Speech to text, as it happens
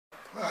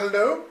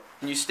Hello?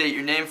 Can you state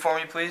your name for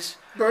me, please?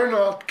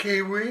 Bernhard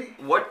Kiewe.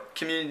 What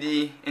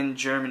community in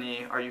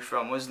Germany are you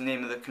from? What's the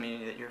name of the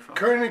community that you're from?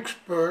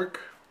 Königsberg,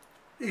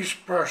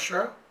 East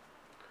Prussia.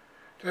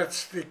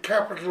 That's the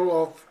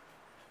capital of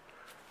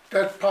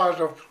that part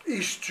of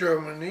East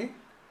Germany.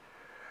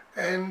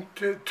 And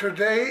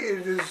today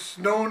it is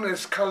known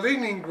as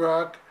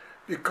Kaliningrad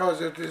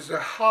because it is a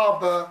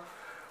harbor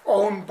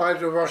owned by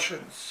the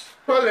Russians.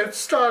 Well, it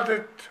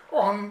started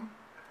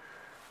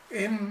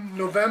in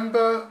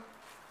November,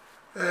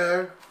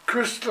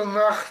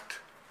 Kristallnacht,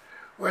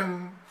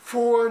 when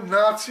 4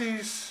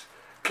 Nazis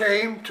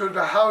came to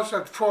the house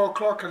at 4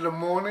 o'clock in the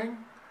morning,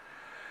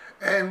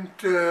 and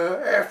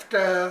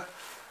after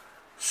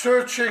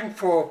searching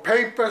for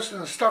papers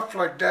and stuff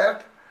like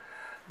that,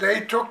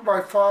 they took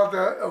my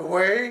father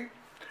away.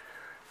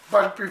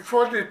 But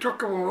before they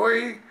took him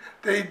away,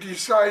 they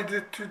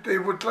decided they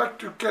would like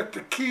to get the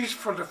keys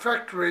for the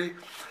factory,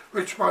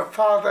 which my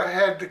father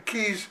had the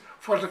keys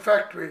for the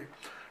factory.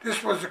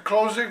 This was a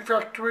clothing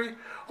factory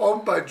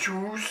owned by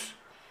Jews,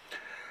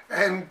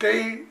 and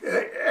they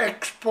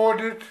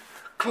exported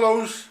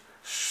clothes,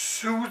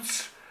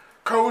 suits,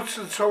 coats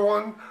and so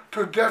on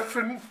to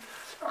different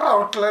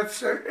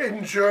outlets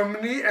in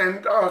Germany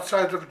and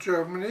outside of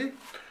Germany.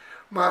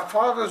 My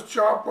father's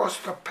job was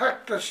to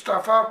pack the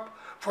stuff up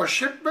for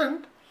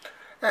shipment,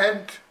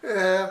 and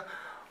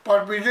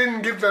but we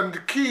didn't give them the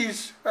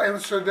keys,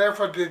 and so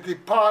therefore they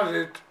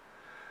departed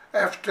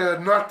after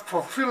not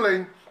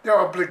fulfilling their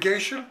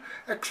obligation,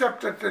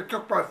 except that they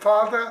took my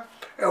father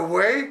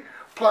away,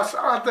 plus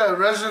other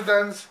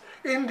residents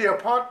in the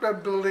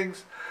apartment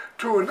buildings,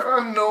 to an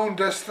unknown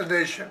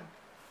destination.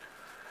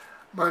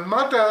 My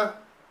mother,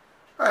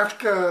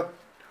 after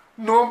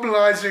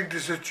normalizing the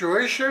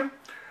situation,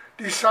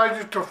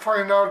 decided to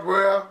find out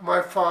where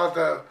my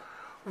father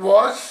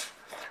was,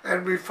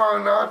 and we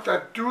found out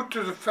that due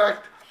to the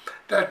fact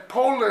that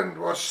Poland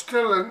was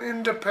still an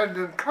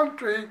independent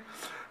country,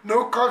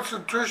 no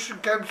concentration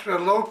camps were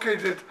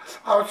located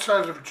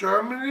outside of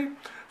Germany,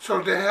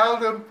 so they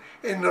held him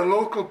in the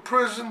local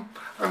prison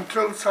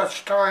until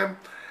such time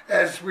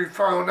as we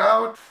found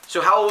out.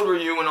 So how old were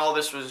you when all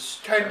this was?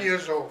 10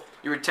 years old.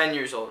 You were 10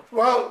 years old.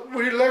 Well,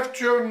 we left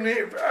Germany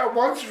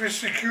once we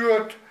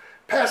secured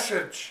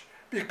passage,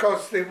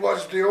 because it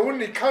was the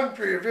only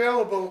country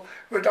available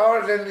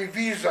without any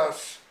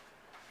visas.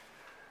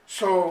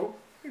 So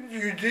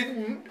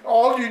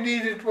all you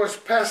needed was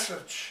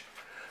passage.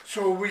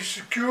 So we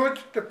secured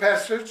the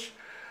passage,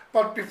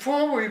 but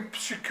before we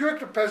secured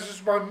the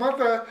passage, my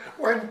mother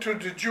went to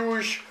the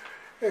Jewish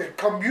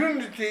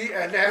community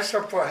and asked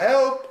them for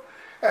help,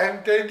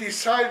 and they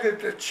decided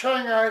that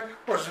Shanghai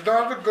was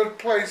not a good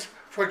place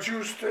for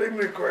Jews to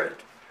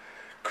immigrate.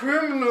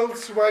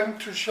 Criminals went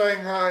to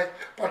Shanghai,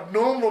 but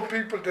normal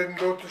people didn't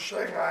go to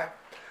Shanghai.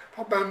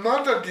 But my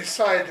mother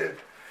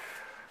decided,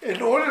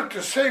 in order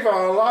to save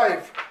our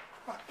life,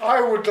 I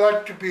would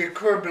like to be a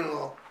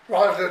criminal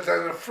rather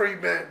than a free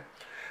man.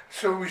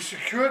 So we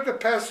secured the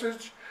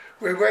passage.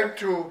 We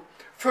went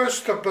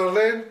first to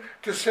Berlin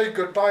to say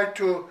goodbye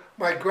to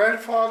my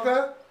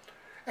grandfather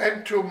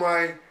and to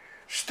my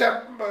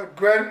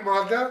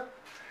step-grandmother,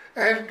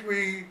 and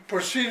we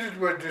proceeded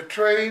with the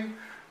train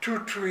to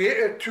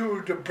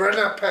the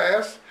Brenner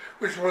Pass,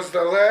 which was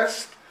the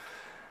last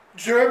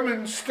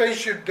German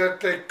station that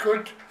they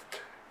could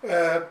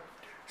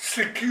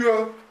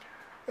secure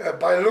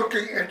by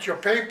looking at your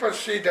papers,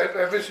 see that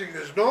everything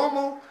is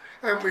normal,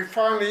 and we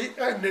finally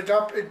ended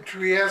up in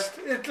Trieste,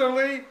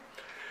 Italy.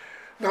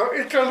 Now,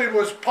 Italy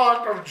was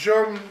part of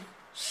German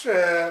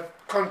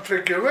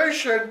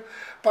configuration,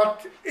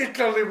 but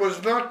Italy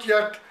was not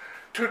yet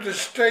to the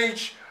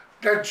stage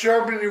that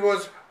Germany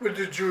was with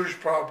the Jewish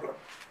problem.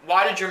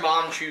 Why did your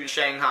mom choose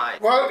Shanghai?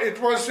 Well,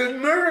 it was a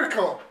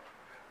miracle,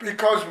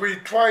 because we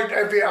tried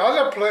every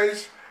other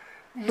place,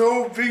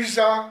 no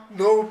visa,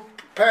 no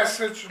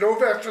passage, no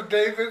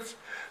affidavits.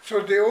 So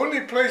the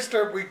only place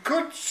that we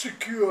could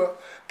secure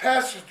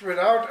passage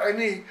without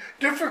any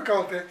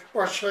difficulty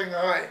was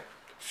Shanghai.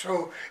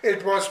 So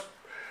it was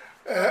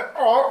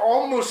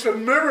almost a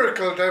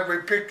miracle that we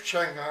picked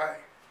Shanghai.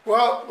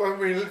 Well, when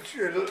we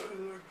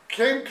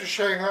came to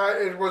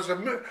Shanghai,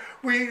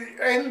 we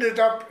ended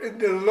up in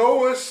the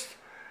lowest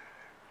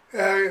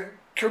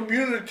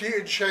community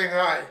in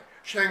Shanghai.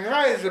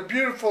 Shanghai is a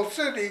beautiful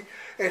city.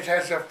 It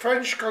has a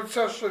French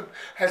concession,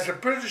 has a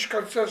British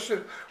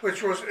concession,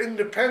 which was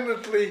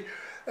independently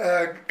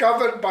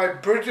governed by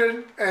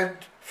Britain and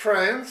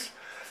France.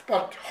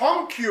 But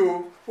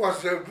Hongqiu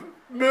was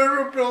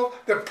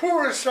the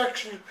poorest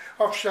section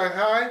of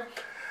Shanghai.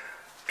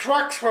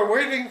 Trucks were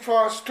waiting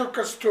for us, took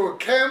us to a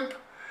camp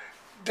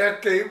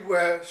that they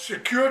were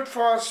secured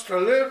for us to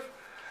live.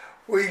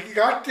 We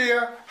got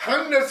there,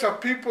 hundreds of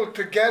people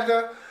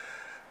together.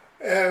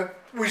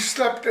 We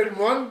slept in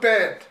one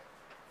bed,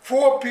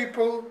 4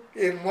 people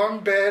in one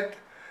bed,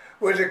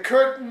 with a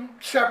curtain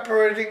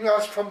separating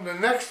us from the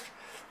next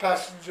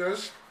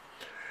passengers.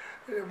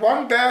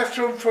 One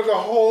bathroom for the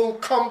whole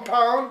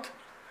compound.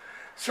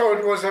 So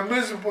it was a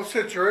miserable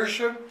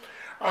situation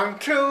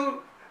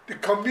until the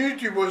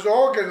community was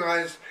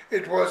organized,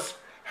 it was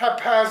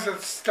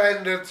haphazard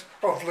standards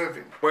of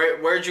living.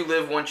 Where'd you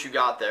live once you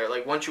got there?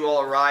 Like once you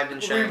all arrived in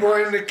Shanghai? We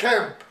were in the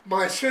camp.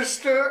 My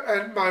sister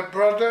and my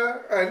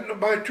brother and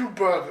my two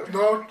brothers.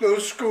 No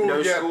school No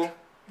yet. school?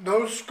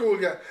 No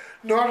school yet.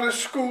 Not a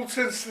school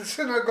since the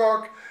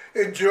synagogue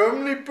in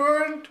Germany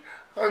burned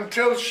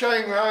until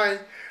Shanghai.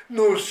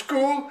 No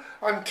school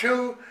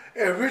until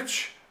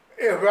rich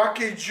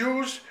Iraqi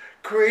Jews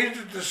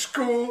created the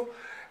school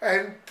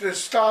and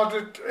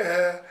started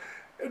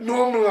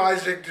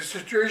normalizing the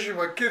situation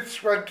where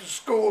kids went to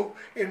school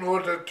in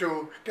order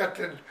to get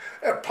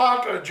a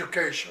part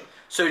education.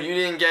 So you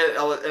didn't get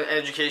an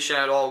education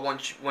at all when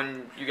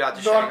you got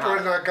to Shanghai?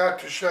 Not when I got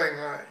to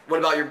Shanghai. What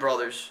about your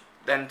brothers?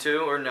 Them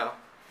too, or no?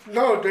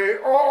 No,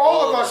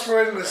 all of us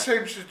were in the okay.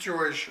 same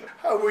situation.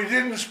 We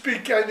didn't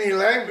speak any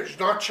language,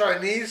 not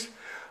Chinese.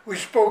 We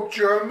spoke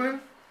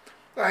German,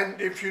 and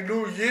if you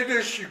knew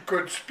Yiddish, you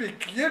could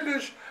speak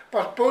Yiddish,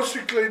 but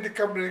basically the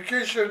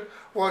communication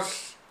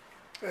was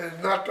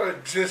not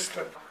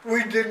existent.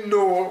 We didn't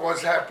know what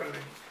was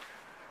happening.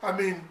 I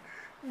mean,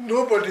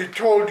 nobody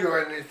told you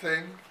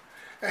anything,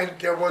 and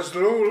there was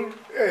no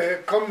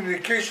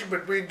communication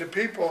between the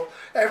people.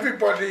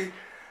 Everybody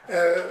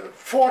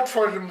fought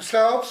for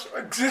themselves,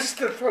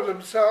 existed for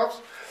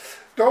themselves.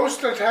 Those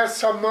that had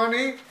some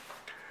money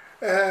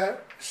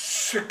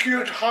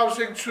secured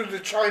housing to the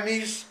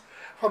Chinese,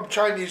 from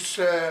Chinese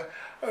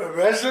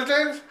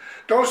residents.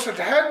 Those that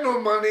had no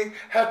money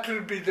had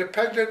to be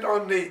dependent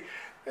on the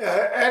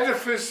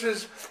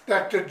edifices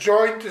that the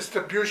joint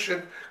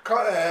distribution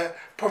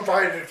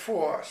provided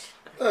for us.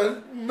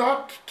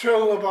 Not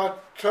till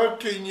about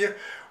 13 years,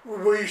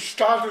 we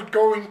started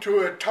going to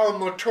a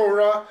Talmud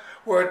Torah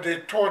where they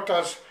taught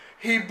us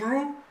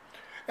Hebrew,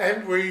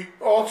 and we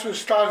also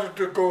started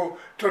to go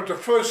to the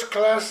first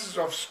classes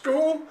of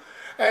school,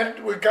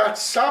 and we got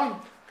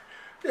some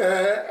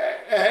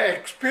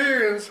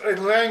experience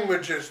in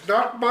languages,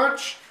 not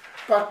much,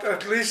 but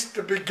at least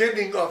the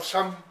beginning of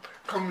some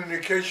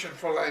communication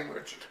for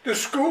language. The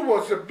school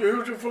was a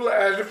beautiful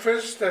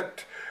edifice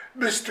that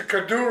Mr.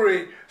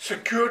 Kaduri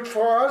secured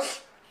for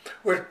us,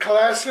 with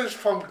classes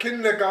from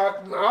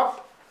kindergarten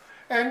up,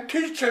 and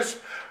teachers.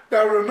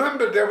 Now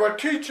remember, there were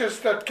teachers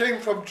that came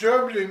from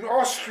Germany and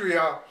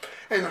Austria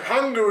and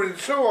Hungary and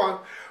so on,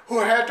 who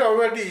had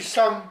already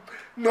some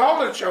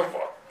knowledge of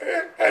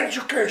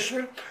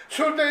education,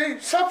 so they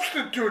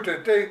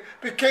substituted. They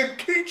became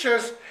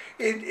teachers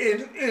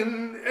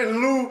in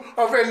lieu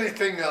of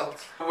anything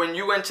else. When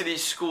you went to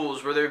these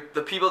schools, were there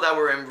the people that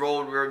were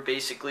enrolled were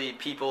basically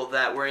people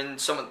that were in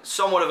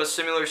somewhat of a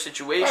similar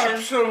situation?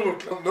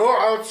 Absolutely. No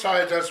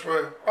outsiders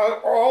were.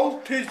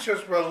 All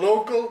teachers were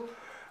local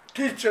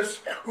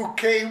teachers who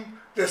came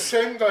the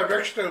same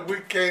direction that we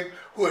came,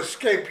 who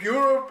escaped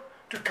Europe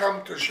to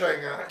come to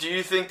Shanghai. Do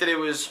you think that it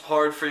was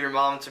hard for your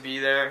mom to be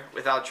there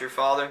without your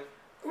father?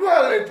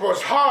 Well, it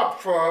was hard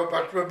for her,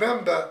 but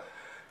remember,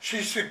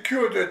 she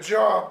secured a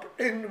job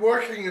in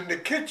working in the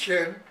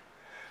kitchen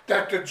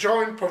that the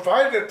joint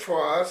provided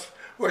for us,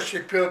 where she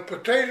peeled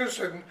potatoes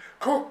and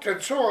cooked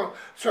and so on.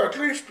 So at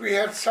least we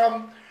had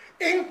some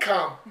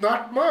income,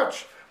 not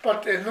much,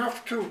 but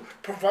enough to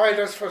provide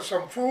us for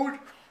some food,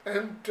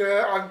 and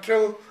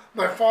until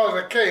my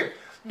father came.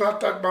 Not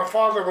that my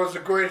father was a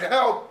great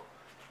help,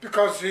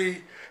 because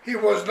he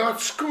was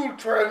not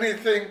schooled for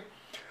anything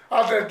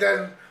other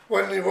than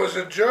when he was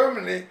in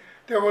Germany,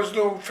 there was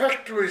no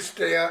factories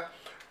there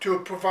to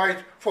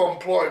provide for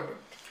employment.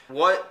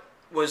 What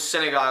was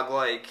synagogue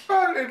like?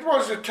 Well, it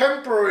was a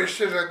temporary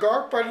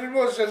synagogue, but it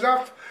was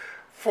enough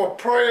for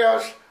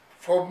prayers,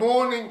 for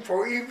morning,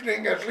 for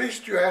evening. At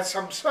least you had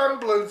some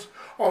semblance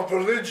of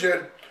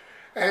religion.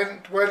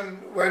 And when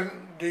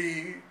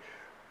the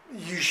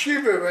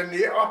yeshiva, when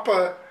the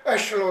upper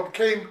echelon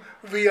came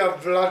via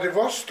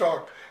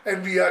Vladivostok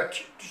and via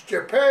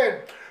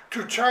Japan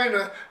to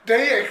China,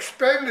 they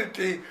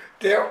expanded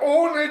their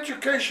own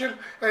education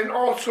and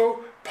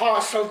also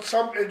parceled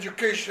some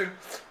education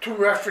to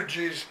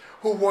refugees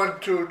who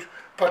want to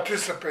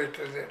participate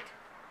in it.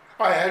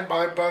 I had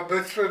my bar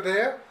mitzvah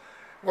there.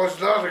 It was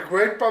not a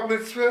great bar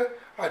mitzvah.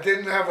 I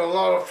didn't have a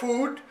lot of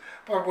food,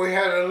 but we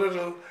had a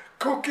little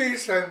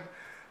cookies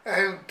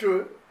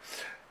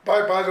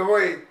by the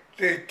way,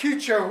 the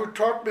teacher who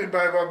taught me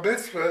my bar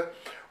mitzvah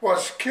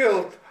was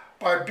killed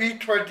by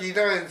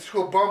B-29s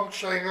who bombed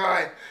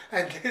Shanghai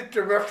and hit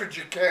the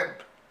refugee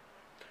camp.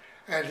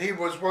 And he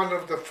was one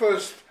of the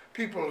first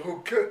people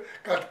who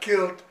got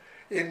killed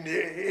in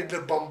the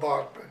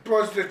bombardment. It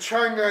was the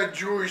Shanghai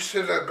Jewish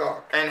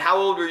synagogue. And how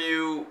old were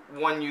you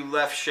when you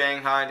left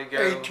Shanghai to go?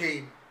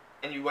 18.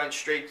 And you went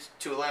straight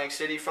to Atlantic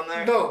City from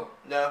there? No.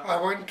 No?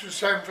 I went to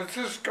San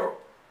Francisco.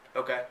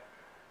 Okay.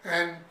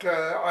 And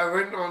I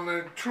went on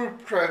a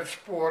troop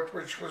transport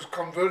which was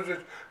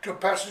converted to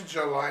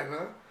passenger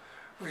liner.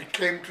 We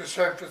came to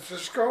San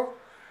Francisco,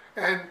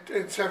 and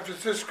in San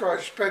Francisco I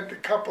spent a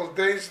couple of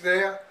days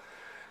there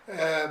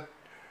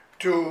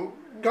until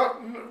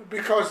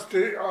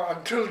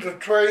the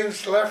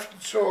trains left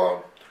and so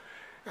on,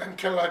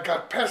 until I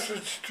got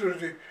passage to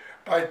the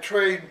by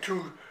train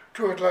to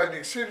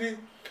Atlantic City.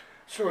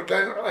 So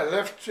then I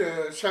left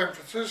San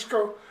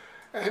Francisco,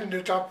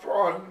 ended up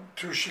on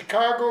to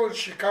Chicago. In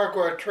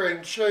Chicago I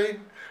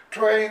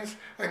trains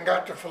and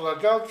got to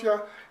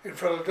Philadelphia. In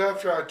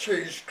Philadelphia I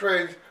changed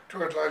trains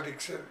to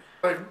Atlantic City.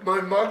 My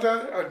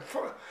mother,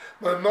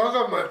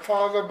 my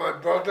father, my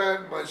brother,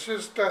 and my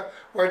sister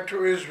went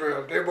to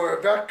Israel. They were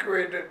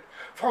evacuated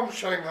from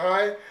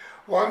Shanghai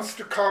once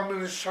the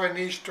Communist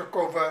Chinese took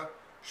over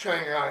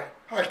Shanghai.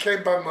 I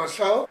came by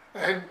myself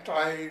and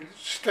I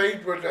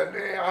stayed with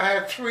I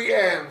had 3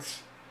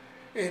 aunts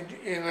in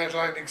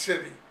Atlantic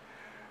City.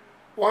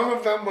 One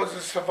of them was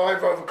a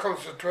survivor of a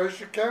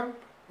concentration camp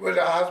with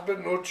a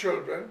husband, no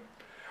children.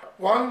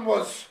 One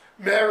was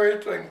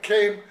married and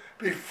came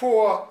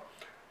before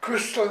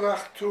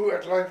Kristallnacht to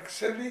Atlantic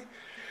City.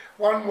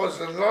 One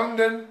was in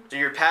London. So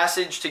your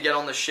passage to get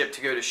on the ship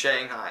to go to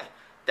Shanghai,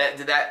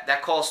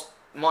 that cost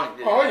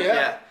money? Oh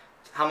yeah.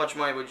 How much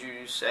money would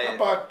you say?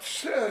 About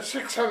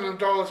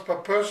 $600 per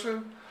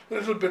person, a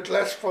little bit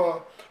less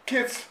for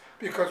kids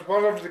because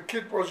one of the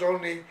kids was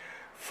only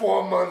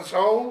 4 months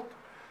old.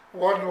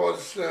 One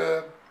was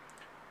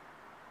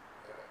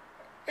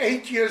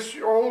 8 years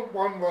old,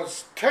 one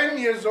was 10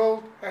 years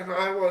old, and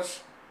I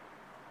was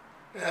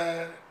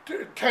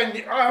 10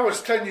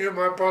 years,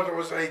 my brother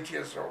was 8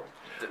 years old.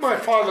 My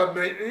father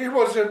he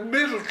was a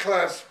middle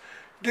class,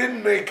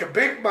 didn't make a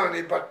big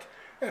money, but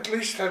at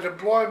least had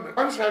employment.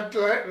 Once at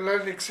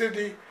Atlantic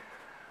City,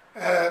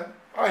 I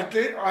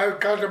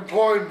got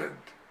employment.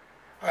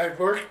 I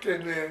worked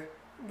in a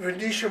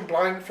Venetian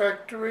blind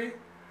factory.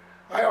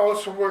 I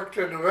also worked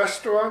in a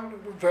restaurant,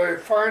 a very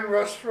fine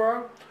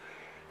restaurant,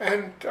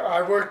 and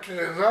I worked in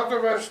another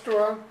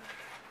restaurant.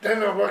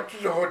 Then I worked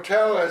in a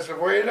hotel as a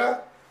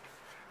waiter,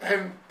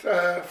 and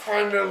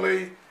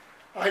finally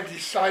I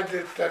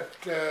decided that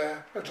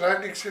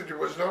Atlantic City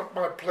was not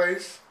my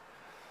place,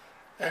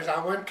 and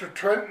I went to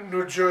Trenton,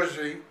 New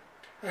Jersey,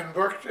 and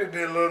worked in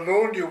a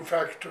linoleum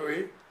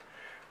factory.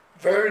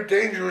 Very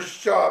dangerous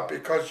job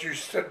because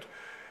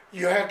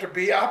you had to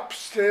be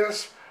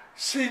upstairs,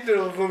 see the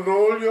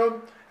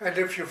linoleum, and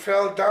if you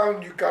fell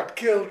down, you got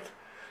killed.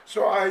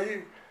 So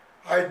I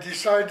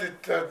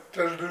decided that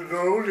the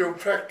linoleum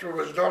factory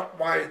was not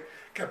my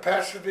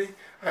capacity,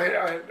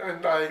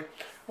 and I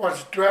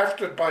was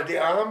drafted by the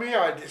Army.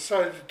 I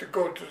decided to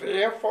go to the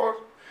Air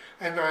Force,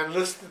 and I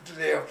enlisted in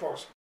the Air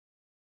Force.